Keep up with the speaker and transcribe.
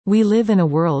We live in a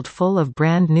world full of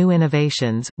brand-new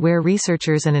innovations, where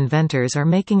researchers and inventors are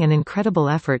making an incredible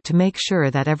effort to make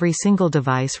sure that every single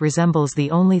device resembles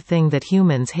the only thing that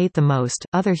humans hate the most,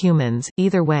 other humans.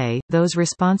 Either way, those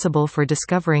responsible for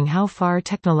discovering how far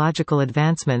technological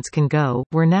advancements can go,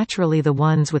 were naturally the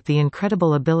ones with the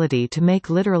incredible ability to make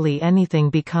literally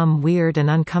anything become weird and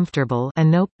uncomfortable.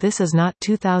 And nope, this is not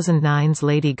 2009's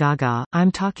Lady Gaga, I'm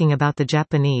talking about the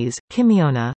Japanese.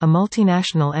 Kimiona, a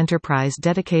multinational enterprise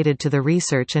dedicated to the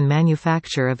research and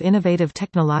manufacture of innovative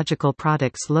technological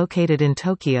products located in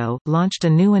Tokyo, launched a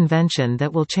new invention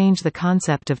that will change the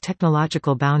concept of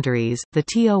technological boundaries, the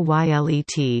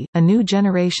TOYLET, a new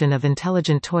generation of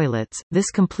intelligent toilets. This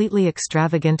completely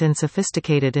extravagant and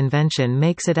sophisticated invention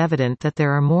makes it evident that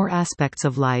there are more aspects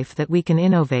of life that we can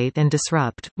innovate and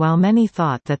disrupt. While many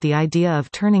thought that the idea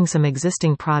of turning some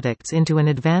existing products into an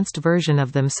advanced version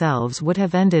of themselves would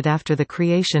have ended after the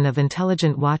creation of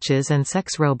intelligent watches and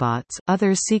sex robots,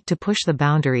 others seek to push the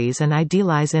boundaries and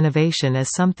idealize innovation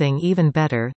as something even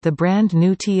better. The brand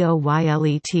new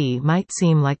TOYLET might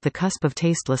seem like the cusp of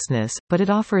tastelessness, but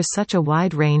it offers such a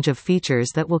wide range of features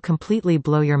that will completely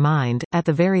blow your mind. At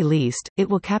the very least, it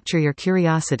will capture your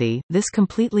curiosity. This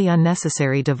completely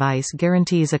unnecessary device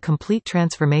guarantees a complete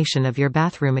transformation of your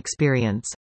bathroom experience.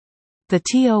 The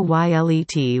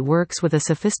TOYLET works with a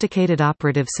sophisticated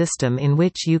operative system in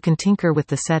which you can tinker with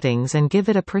the settings and give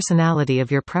it a personality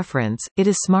of your preference. It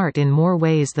is smart in more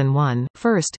ways than one.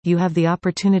 First, you have the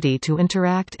opportunity to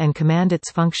interact and command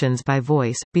its functions by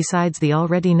voice. Besides the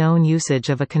already known usage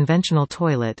of a conventional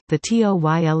toilet, the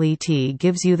TOYLET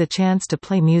gives you the chance to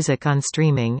play music on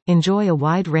streaming, enjoy a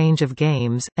wide range of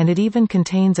games, and it even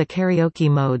contains a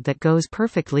karaoke mode that goes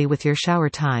perfectly with your shower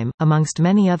time, amongst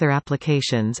many other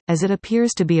applications. As it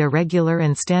appears to be a regular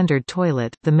and standard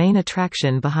toilet, the main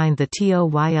attraction behind the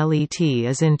TOYLET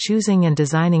is in choosing and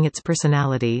designing its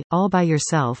personality, all by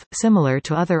yourself. Similar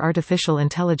to other artificial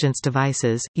intelligence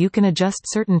devices, you can adjust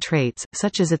certain traits,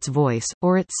 such as its voice,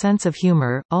 or its sense of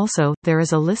humor. Also, there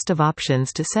is a list of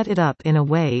options to set it up in a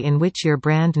way in which your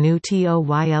brand new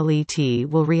TOYLET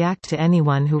will react to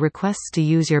anyone who requests to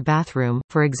use your bathroom.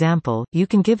 For example, you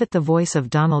can give it the voice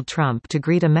of Donald Trump to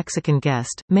greet a Mexican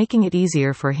guest, making it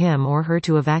easier for him or her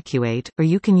to evacuate, or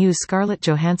you can use Scarlett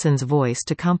Johansson's voice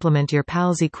to complement your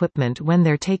pal's equipment when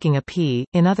they're taking a pee.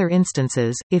 In other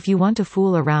instances, if you want to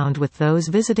fool around with those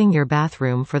visiting your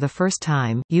bathroom for the first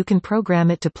time, you can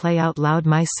program it to play out loud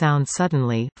mice sounds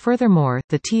suddenly. Furthermore,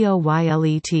 the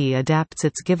TOYLET adapts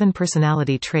its given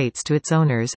personality traits to its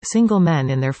owners. Single men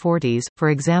in their 40s,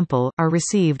 for example, are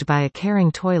received by a caring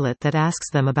toilet that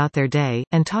asks them about their day,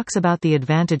 and talks about the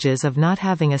advantages of not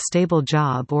having a stable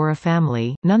job or a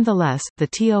family. Nonetheless, the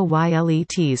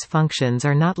TOYLET's functions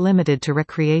are not limited to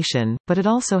recreation, but it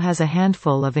also has a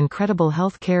handful of incredible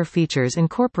health care features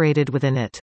incorporated within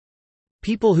it.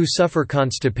 People who suffer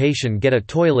constipation get a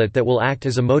toilet that will act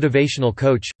as a motivational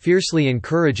coach, fiercely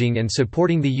encouraging and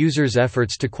supporting the user's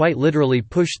efforts to quite literally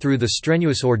push through the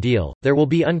strenuous ordeal. There will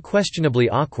be unquestionably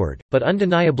awkward, but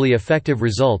undeniably effective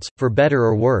results, for better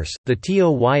or worse. The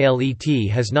TOYLET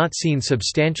has not seen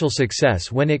substantial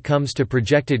success when it comes to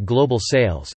projected global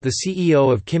sales. The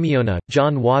CEO of Kimiona,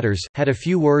 John Waters, had a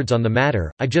few words on the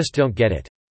matter: "I just don't get it."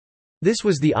 This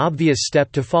was the obvious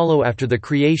step to follow after the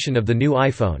creation of the new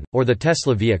iPhone, or the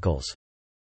Tesla vehicles.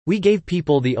 "We gave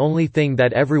people the only thing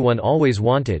that everyone always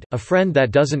wanted, a friend that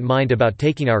doesn't mind about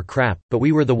taking our crap, but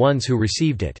we were the ones who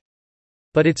received it.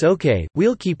 But it's okay,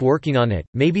 we'll keep working on it."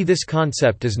 Maybe this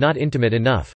concept is not intimate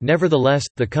enough. Nevertheless,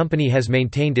 the company has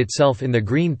maintained itself in the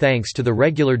green thanks to the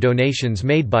regular donations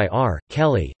made by R.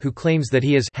 Kelly, who claims that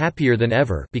he is happier than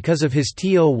ever because of his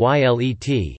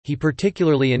TOYLET. He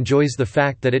particularly enjoys the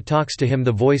fact that it talks to him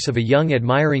the voice of a young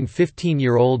admiring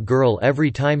 15-year-old girl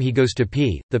every time he goes to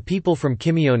pee. The people from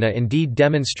Kimiona indeed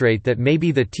demonstrate that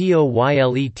maybe the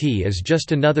TOYLET is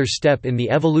just another step in the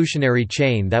evolutionary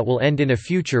chain that will end in a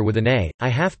future with an I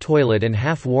half toilet and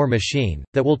half war machine,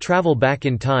 that will travel back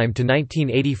in time to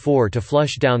 1984 to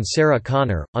flush down Sarah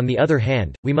Connor. On the other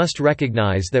hand, we must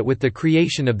recognize that with the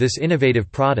creation of this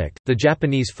innovative product, the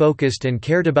Japanese focused and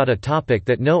cared about a topic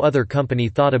that no other company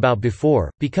thought about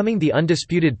before, becoming the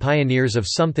undisputed pioneers of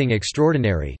something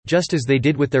extraordinary, just as they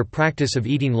did with their practice of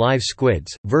eating live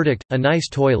squids. Verdict: a nice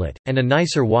toilet, and a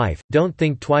nicer wife. Don't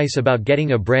think twice about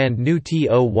getting a brand new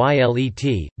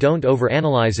TOYLET, don't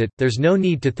overanalyze it, there's no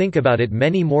need to think about it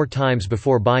many more times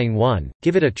before buying one.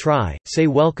 Give it a try, say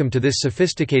welcome to this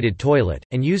sophisticated toilet,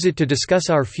 and use it to discuss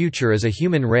our future as a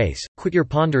human race. Quit your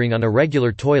pondering on a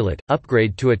regular toilet,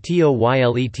 upgrade to a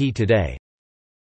TOYLET today.